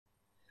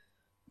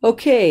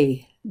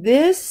Okay,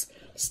 this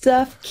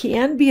stuff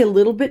can be a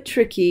little bit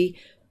tricky,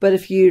 but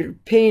if you're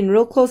paying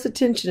real close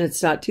attention,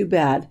 it's not too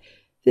bad.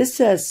 This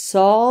says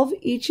solve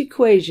each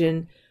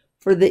equation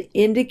for the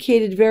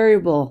indicated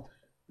variable.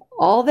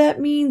 All that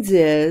means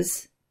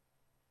is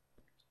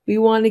we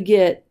want to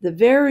get the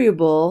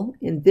variable,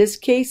 in this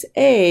case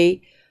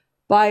A,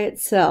 by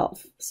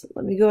itself. So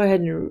let me go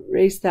ahead and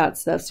erase that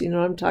stuff so you know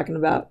what I'm talking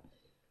about.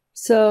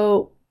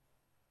 So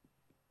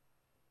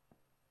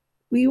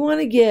we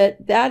want to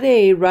get that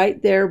A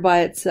right there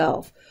by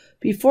itself.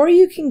 Before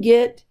you can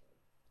get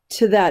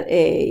to that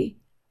A,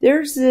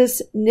 there's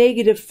this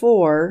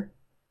 -4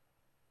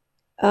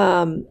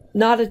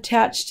 not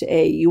attached to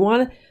A. You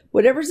want to,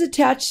 whatever's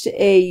attached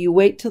to A, you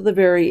wait till the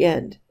very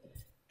end.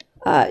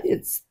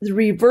 It's the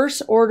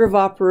reverse order of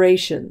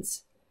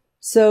operations.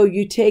 So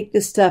you take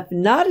the stuff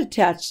not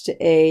attached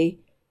to A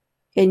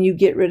and you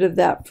get rid of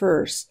that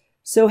first.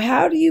 So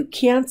how do you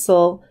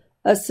cancel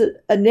a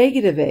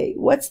 -A?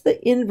 What's the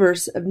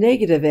inverse of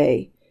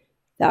 -A?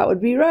 That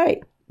would be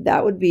right.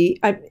 That would be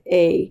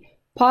a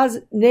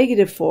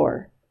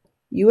 -4.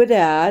 You would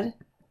add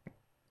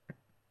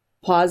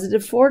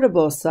 +4 to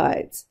both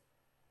sides.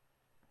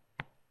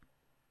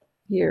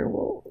 Here,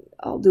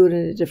 I'll do it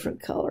in a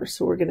different color.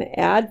 So we're going to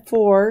add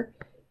 4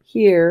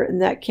 here,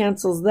 and that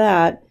cancels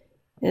that.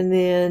 And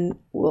then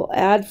we'll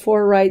add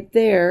 4 right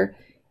there.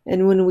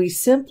 And when we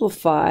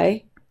simplify,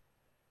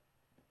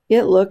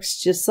 it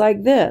looks just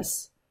like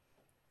this.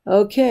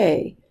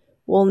 Okay,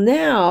 well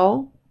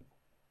now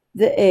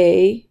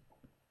the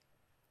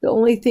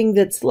only thing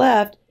that's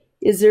left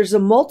is there's a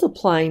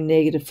multiplying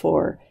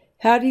 -4.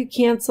 How do you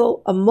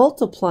cancel a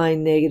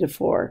multiplying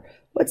 -4?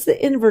 What's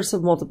the inverse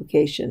of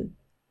multiplication?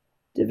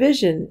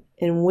 Division.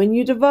 And when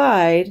you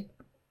divide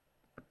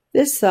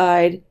this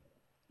side,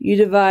 you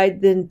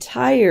divide the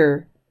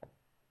entire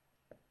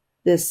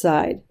this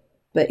side.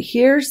 But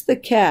here's the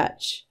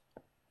catch.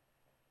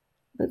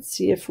 Let's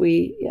see if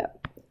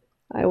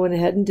I went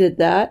ahead and did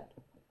that.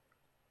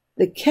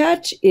 The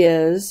catch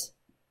is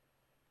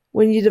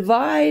when you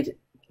divide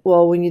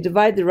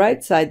the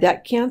right side,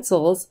 that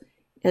cancels,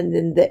 and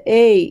then the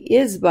A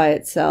is by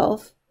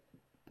itself.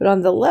 But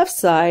on the left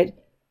side,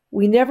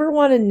 we never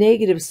want a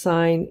negative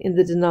sign in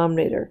the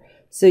denominator.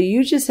 So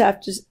you just have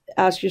to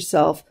ask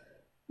yourself,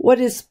 what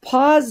is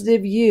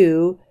positive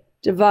U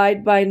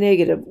divided by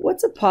negative?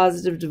 What's a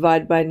positive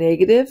divided by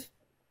negative?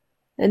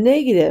 A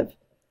negative.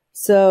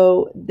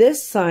 So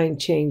this sign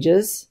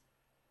changes.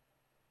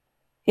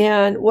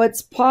 And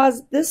what's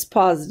this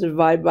positive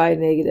divided by a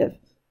negative?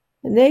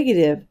 A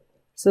negative.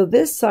 So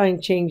this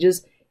sign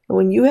changes. And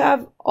when you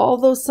have all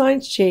those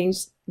signs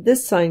changed,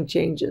 this sign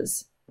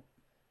changes.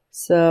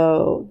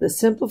 So the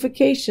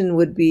simplification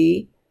would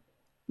be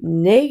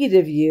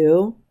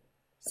 -U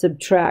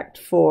subtract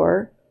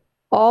 4,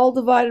 all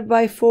divided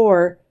by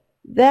 4.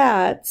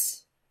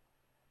 That's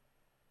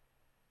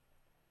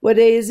what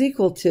A is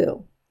equal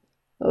to.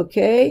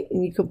 Okay,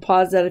 and you can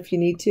pause that if you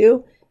need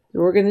to.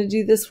 We're going to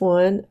do this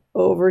one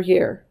over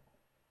here.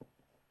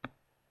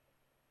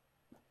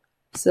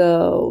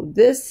 So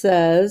this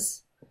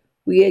says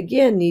we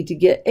again need to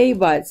get A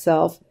by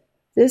itself.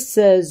 This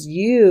says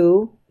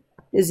U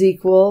is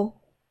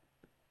equal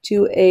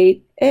to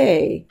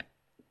 8A.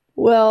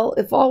 Well,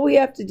 if all we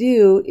have to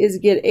do is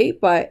get A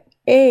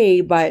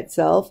by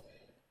itself,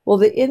 well,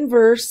 the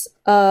inverse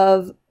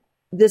of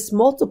this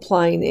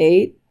multiplying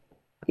 8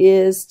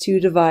 is to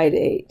divide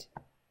 8.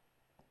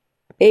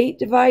 8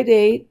 divided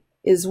 8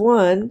 is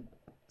 1,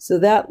 so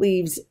that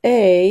leaves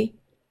A.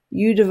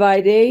 U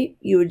divide 8,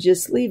 you would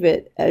just leave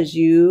it as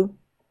U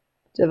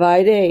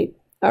divide 8.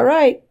 All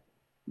right,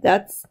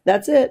 that's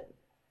it.